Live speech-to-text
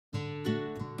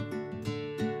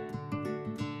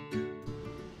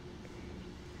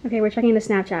Okay, we're checking the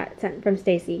Snapchat sent from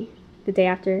Stacy the day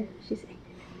after she's saying.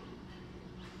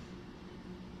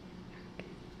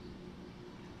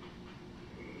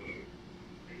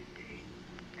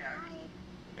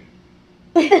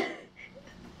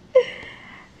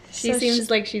 She seems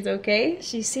like she's okay.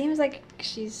 She seems like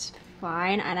she's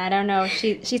fine, and I don't know.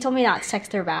 She told me not to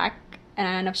text her back, and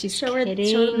I don't know if she's kidding.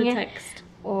 Show her the text.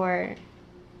 Or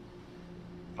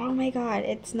oh my god,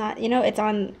 it's not. You know, it's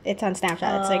on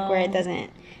Snapchat. It's like where it doesn't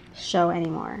show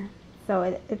anymore. So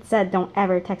it said don't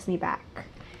ever text me back.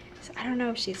 So I don't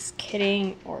know if she's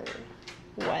kidding or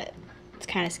what. It's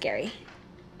kind of scary.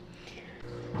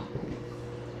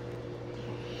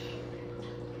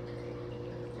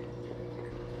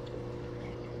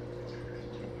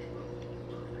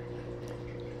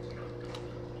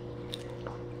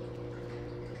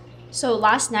 So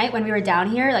last night when we were down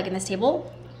here, like in this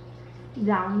table,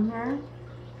 Down there.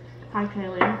 Hi,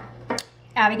 Kylie.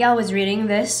 Abigail was reading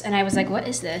this, and I was like, what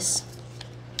is this?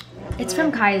 It's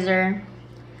from Kaiser.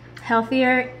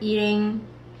 Healthier eating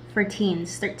for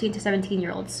teens, 13 to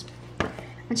 17-year-olds.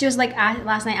 And she was like,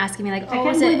 last night asking me like, oh, I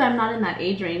can't believe I'm not in that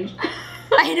age range.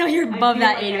 I know you're above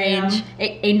that age range.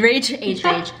 Age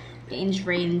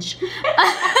range.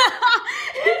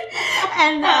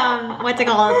 And what's it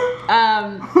called?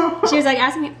 She was like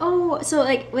asking me, oh, so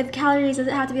like with calories, does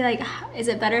it have to be like, is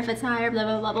it better if it's higher, blah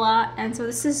blah blah blah. And so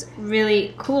this is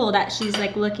really cool that she's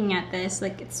like looking at this.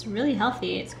 Like it's really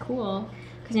healthy. It's cool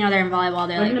because you know they're in volleyball,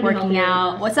 they're like working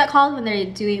out. What's that called when they're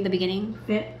doing the beginning?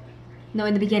 Fit. No,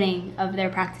 in the beginning of their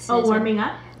practices. Oh, warming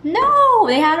up. No,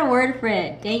 they had a word for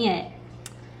it. Dang it.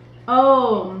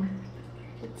 Oh.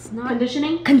 It's not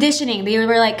Conditioning? Conditioning. They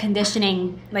were like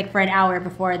conditioning like for an hour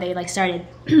before they like started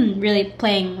really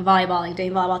playing volleyball, like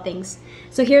doing volleyball things.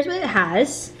 So here's what it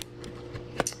has.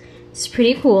 It's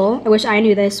pretty cool. I wish I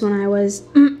knew this when I was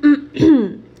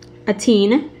a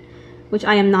teen, which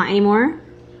I am not anymore.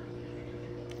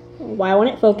 Why won't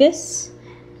it focus?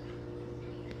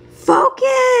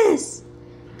 Focus!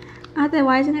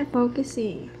 Why isn't it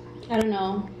focusing? I don't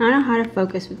know. I don't know how to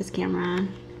focus with this camera.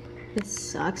 This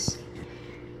sucks.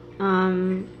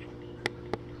 Come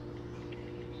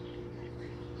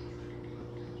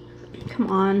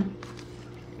on.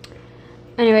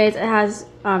 Anyways, it has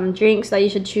drinks that you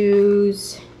should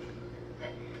choose.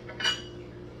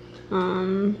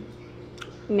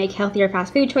 Make healthier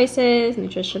fast food choices,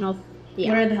 nutritional. Yeah.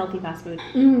 What are the healthy fast food?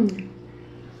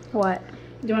 What?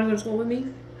 Do you want to go to school with me?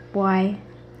 Why?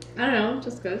 I don't know,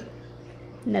 just good.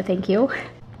 No, thank you.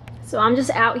 So I'm just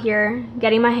out here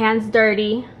getting my hands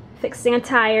dirty, fixing a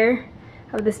tire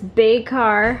of this big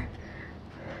car.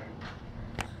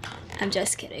 I'm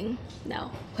just kidding.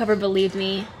 No. Whoever believed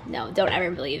me, no, don't ever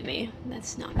believe me.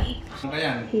 That's not me.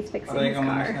 He's fixing his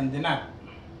car.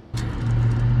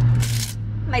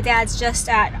 My dad's just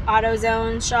at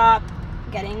AutoZone shop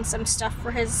getting some stuff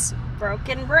for his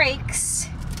broken brakes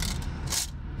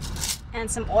and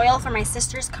some oil for my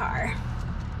sister's car.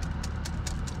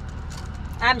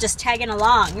 I'm just tagging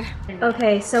along.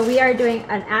 Okay, so we are doing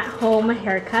an at-home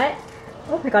haircut.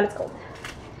 Oh my god, it's cold.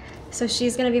 So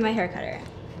she's gonna be my hair cutter.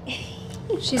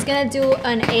 She's gonna do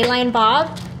an A-line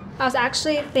bob. I was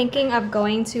actually thinking of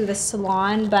going to the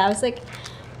salon, but I was like,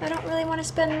 I don't really want to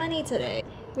spend money today.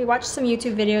 We watched some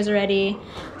YouTube videos already,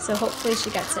 so hopefully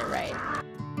she gets it right.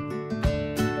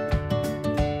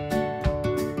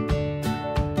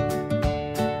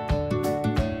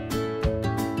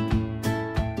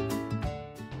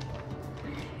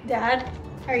 Dad,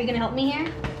 are you gonna help me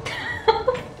here?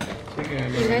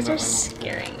 You guys are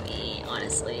scaring me,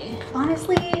 honestly.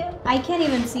 Honestly, I can't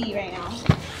even see right now.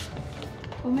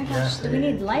 Oh my gosh, do we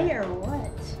need light or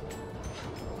what?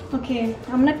 Okay,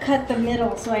 I'm gonna cut the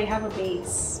middle so I have a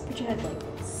base. Put your head like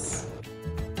this.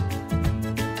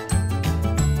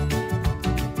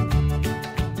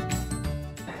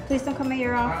 Please don't cut my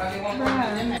ear off.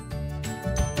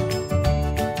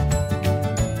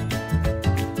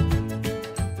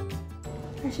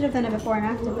 I should have done it before and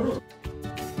after.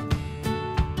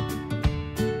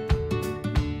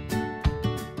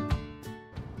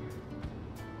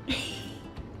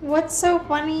 What's so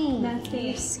funny? Nothing.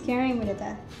 You're scaring me to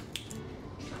death.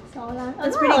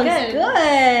 That's pretty good.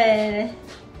 Good.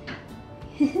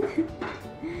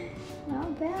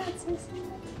 Not bad, so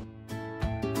sad.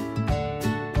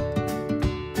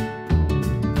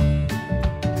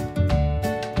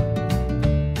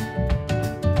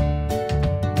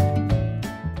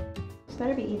 It's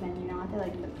better be even, you know. I feel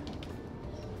like.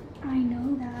 I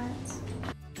know that.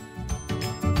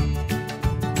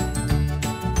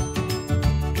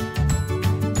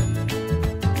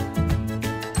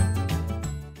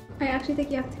 I actually think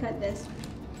you have to cut this.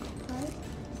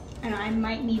 And I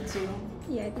might need to.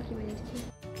 Yeah, I think you might need to.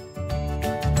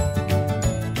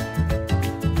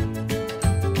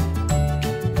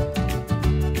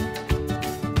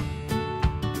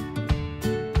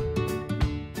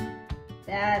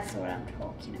 That's what I'm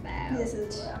talking about. This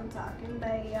is what I'm talking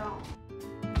about.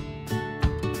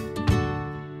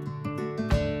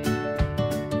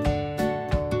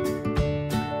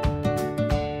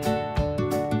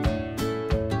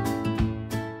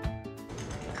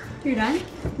 You're done?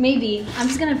 Maybe. I'm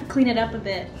just gonna clean it up a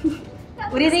bit.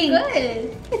 What do you think?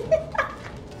 Good.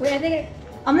 Wait, I think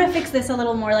I'm gonna fix this a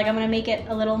little more. Like I'm gonna make it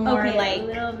a little more like a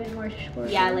little bit more short.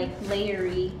 yeah, like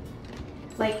layery.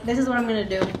 Like this is what I'm gonna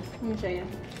do. Let me show you.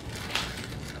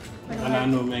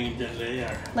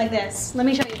 Like this. Let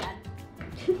me show you that.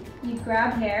 You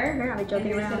grab hair. You're not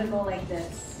joking and around. It's gonna go like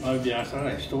this. Oh, biasa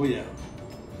na, istorya.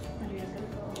 And you're just gonna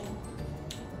go.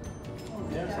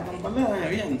 Biasa lang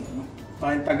pala, yan.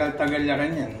 Parang tagal-tagal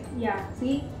yakan yan. Yeah.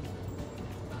 See?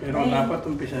 Pero dapat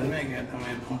umpisan mo kaya tama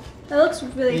ito. That looks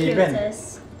really cute, Even.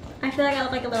 sis. I feel like I look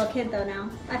like a little kid though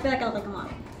now. I feel like I look like a mom.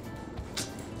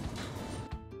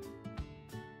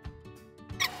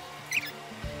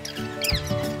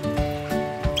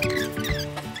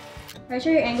 Are you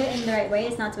sure you're angling it in the right way?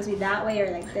 It's not supposed to be that way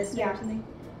or like this way or something?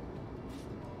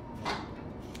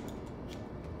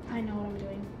 I know what I'm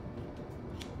doing.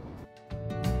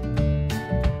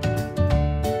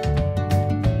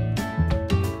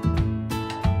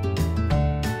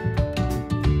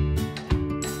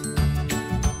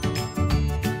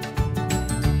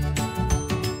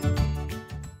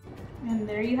 And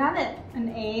there you have it.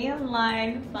 An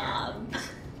A-line bob.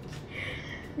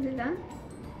 Is it done?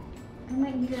 I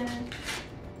might need a...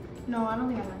 No, I don't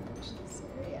think I'm gonna touch this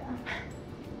area.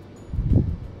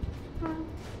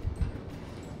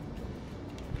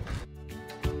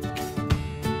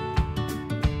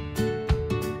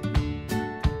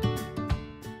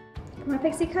 For my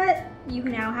pixie cut, you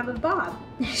now have a bob.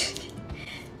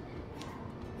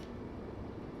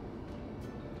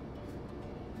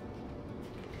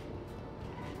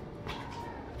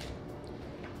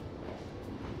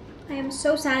 I am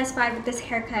so satisfied with this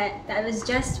haircut that was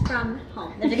just from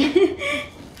home. It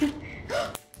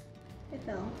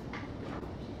fell.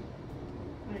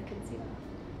 I can see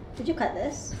that. Did you cut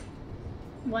this?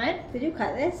 What? Did you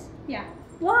cut this? Yeah.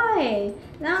 Why?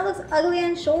 Now it looks ugly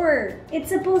and short. It's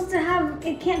supposed to have,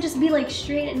 it can't just be like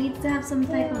straight, it needs to have some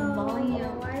type of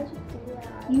volume. Why did you do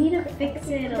that? You need to fix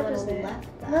it a little bit. Left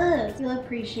that. Look, you'll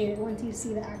appreciate it once you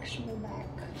see the actual back.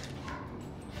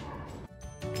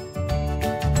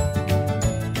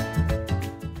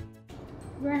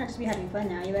 We're not just be having fun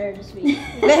now. You better just be. You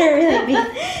better really be.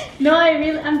 No,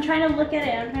 I'm trying to look at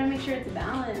it. I'm trying to make sure it's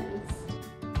balanced.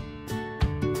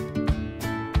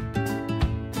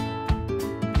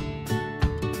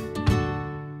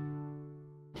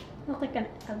 I look like an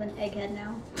egghead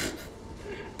now.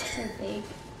 So big.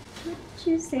 What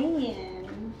you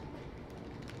saying?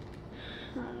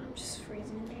 I'm just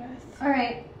freezing to death.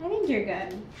 Alright, I think you're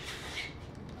good.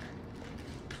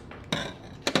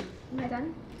 Am I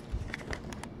done?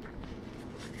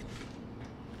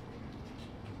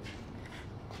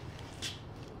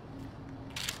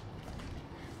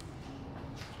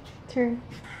 Turn.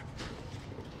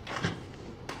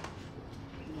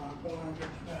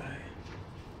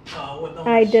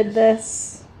 I did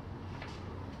this.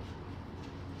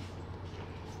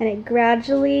 And it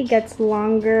gradually gets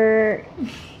longer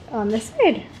on this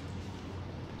side.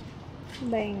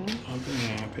 Bang.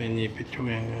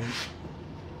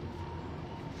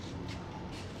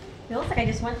 Feels like I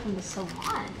just went from the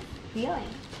salon feeling.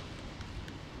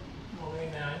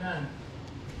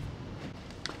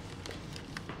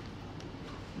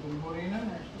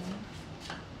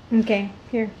 Okay,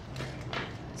 here.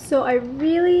 So I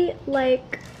really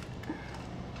like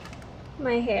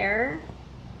my hair.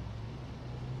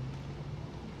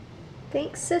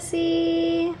 Thanks,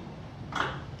 sissy.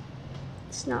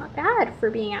 It's not bad for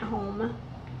being at home.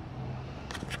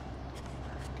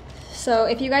 So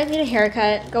if you guys need a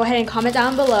haircut, go ahead and comment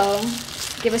down below.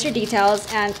 Give us your details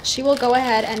and she will go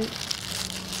ahead and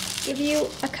give you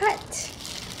a cut.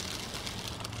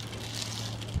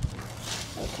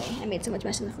 Okay, I made so much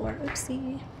mess on the floor.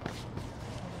 Oopsie.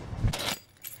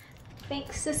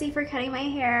 Thanks, sissy, for cutting my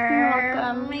hair. You're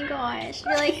welcome. Oh my gosh.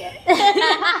 You're like...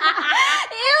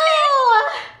 Ew!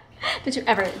 Don't you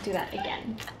ever do that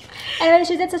again. Anyway,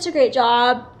 she did such a great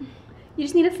job. You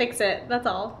just need to fix it, that's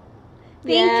all.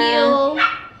 Thank Yeah. you.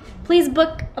 Please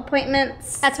book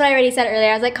appointments. That's what I already said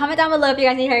earlier. I was like, comment down below if you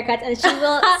guys need haircuts and she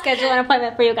will schedule an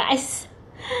appointment for you guys.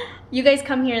 You guys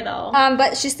come here though.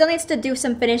 But she still needs to do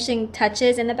some finishing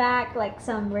touches in the back, like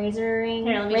some razoring.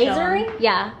 Here, let me show 'em.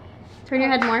 Yeah. Turn your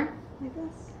head more. Like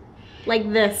this?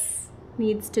 Like this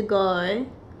needs to go,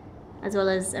 as well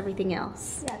as everything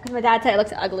else. Yeah, because my dad said it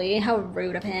looks ugly. How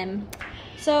rude of him.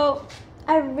 So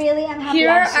I really am happy. Here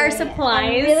are actually. our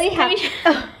supplies. I'm really happy.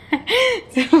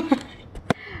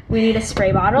 We need a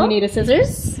spray bottle. We need a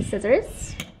scissors.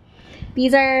 Scissors.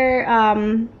 These are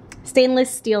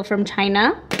stainless steel from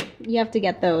China. You have to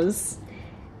get those.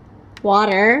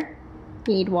 Water.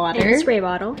 You need water. And a spray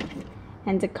bottle.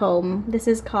 And a comb. This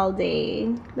is called a...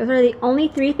 Those are the only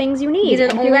 3 things you need. These are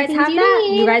the if you guys only have things you that,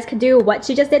 need. you guys could do what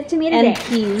she just did to me today. And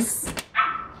peas.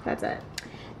 That's it.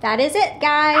 That is it,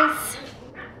 guys.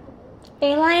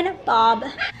 A-line bob.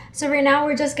 So right now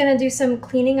we're just gonna do some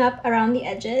cleaning up around the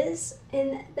edges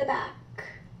in the back.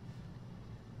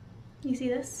 You see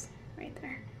this? Right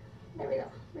there. There we go.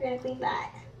 We're gonna clean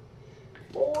that.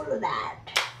 All of that.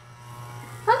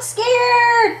 I'm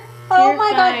scared! Oh You're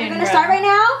my god, fine, you're gonna bro. start right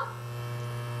now?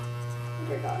 Oh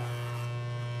dear god.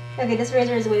 Okay, this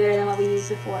razor is way better than what we used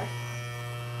before.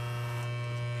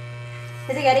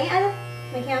 Is it getting it?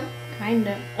 My cam?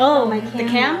 Kinda. Oh, my the camera.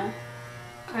 cam?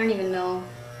 I don't even know.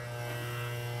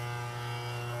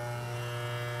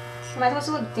 Am I supposed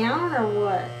to look down or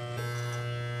what?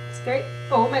 Scary?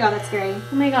 Oh my god, that's scary.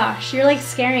 Oh my gosh, you're like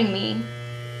scaring me.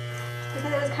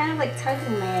 Because it was kind of like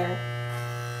tugging my hair.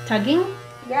 Tugging?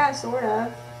 Yeah, sort of.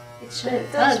 It But it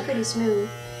feels pretty smooth.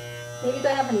 Maybe do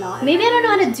I have a knot? Maybe I don't know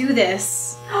how to do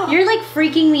this. You're like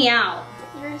freaking me out.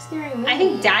 You're scaring me. I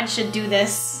think Dad should do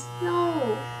this.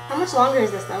 No. How much longer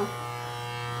is this though?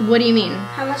 What do you mean?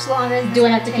 How much longer is this? Do I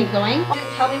have to gonna keep going?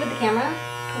 take? Help me with the camera.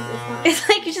 'Cause it's not. It's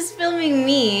like you're just filming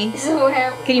me. So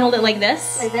Can you hold it like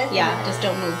this? Like this? Yeah, just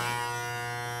don't move.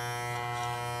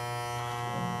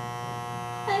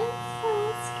 I'm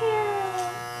so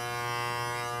scared.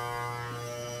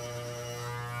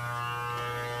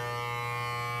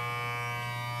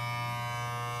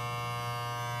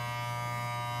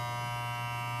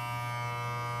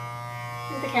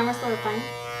 Is the camera still fine?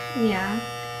 Yeah.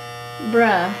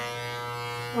 Bruh,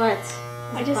 What?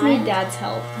 I just need Dad's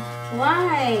help.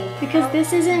 Why? Because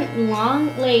this isn't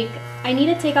long. Like, I need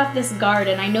to take off this guard,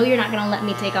 and I know you're not gonna let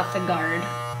me take off the guard.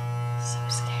 So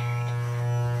scared.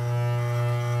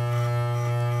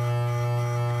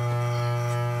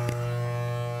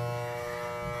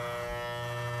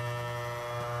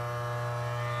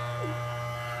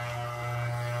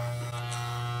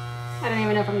 I don't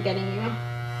even know if I'm getting you.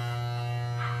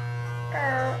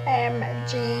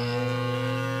 OMG.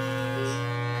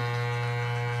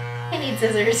 I need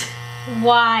scissors.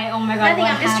 Why? Oh my god. I think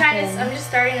what I'm just happened? I'm just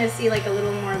starting to see like a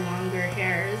little more longer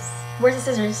hairs. Where's the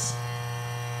scissors?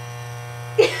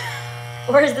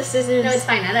 Where's the scissors? No, it's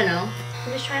fine. I don't know.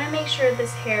 I'm just trying to make sure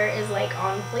this hair is like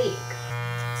on fleek.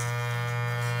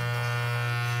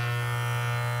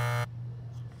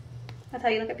 That's how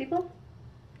you look at people?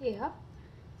 Yeah.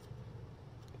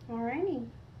 Alrighty.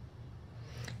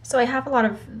 So I have a lot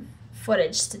of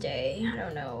footage today. I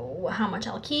don't know how much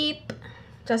I'll keep,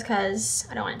 just because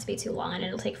I don't want it to be too long and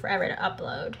it'll take forever to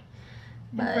upload.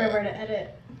 But Forever to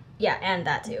edit. yeah, and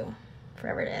that too.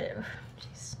 Forever to edit.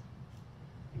 Jeez.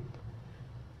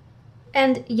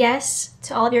 And yes,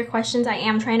 to all of your questions, I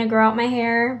am trying to grow out my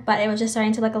hair, but it was just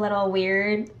starting to look a little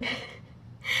weird.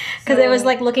 Because it was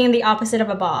like looking the opposite of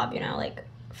a bob, you know, like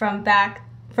from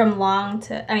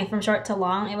short to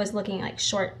long, it was looking like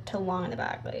short to long in the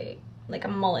back, like a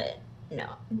mullet. No,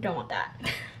 don't want that.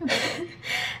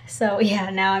 So yeah,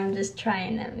 now I'm just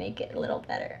trying to make it a little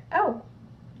better. Oh,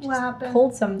 What happened?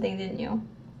 pulled something, didn't you?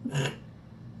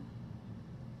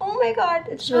 Oh my god,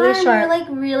 it's really You're sharp. like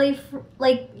really,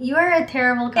 you are a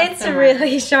terrible customer. It's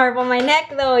really sharp on my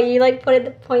neck though. You like put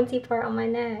the pointy part on my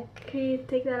neck. Can you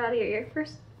take that out of your ear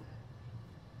first?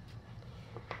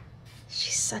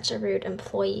 She's such a rude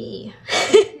employee.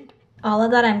 All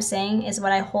of that I'm saying is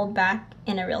what I hold back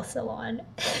in a real salon.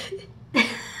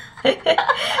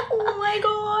 Oh my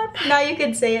god. Now you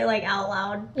could say it like out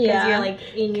loud. Yeah. You're like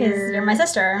in your you're my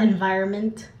sister.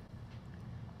 environment.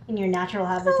 In your natural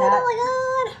habitat.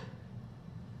 Oh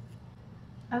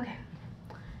my god. Okay.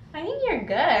 I think you're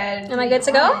good. Am I good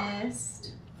to go?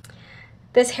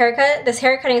 This hair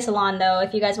cutting salon though,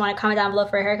 if you guys want to comment down below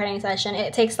for a hair cutting session,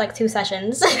 it takes like 2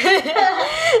 sessions.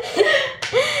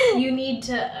 You need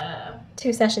to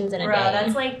 2 sessions in a bro, day.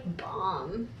 that's like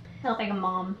bomb. Felt like a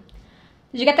mom.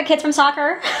 Did you get the kids from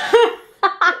soccer?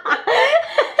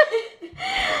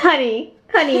 Honey,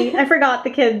 I forgot the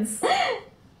kids. Did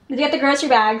you get the grocery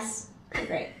bags?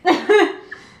 Great.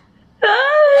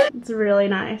 It's really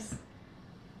nice.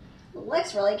 It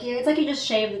looks really cute. It's like you just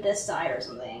shaved this side or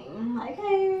something.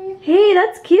 Okay. Hey,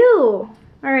 that's cute. All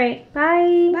right,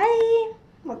 bye. Bye.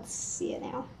 Let's see it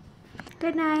now.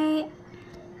 Good night.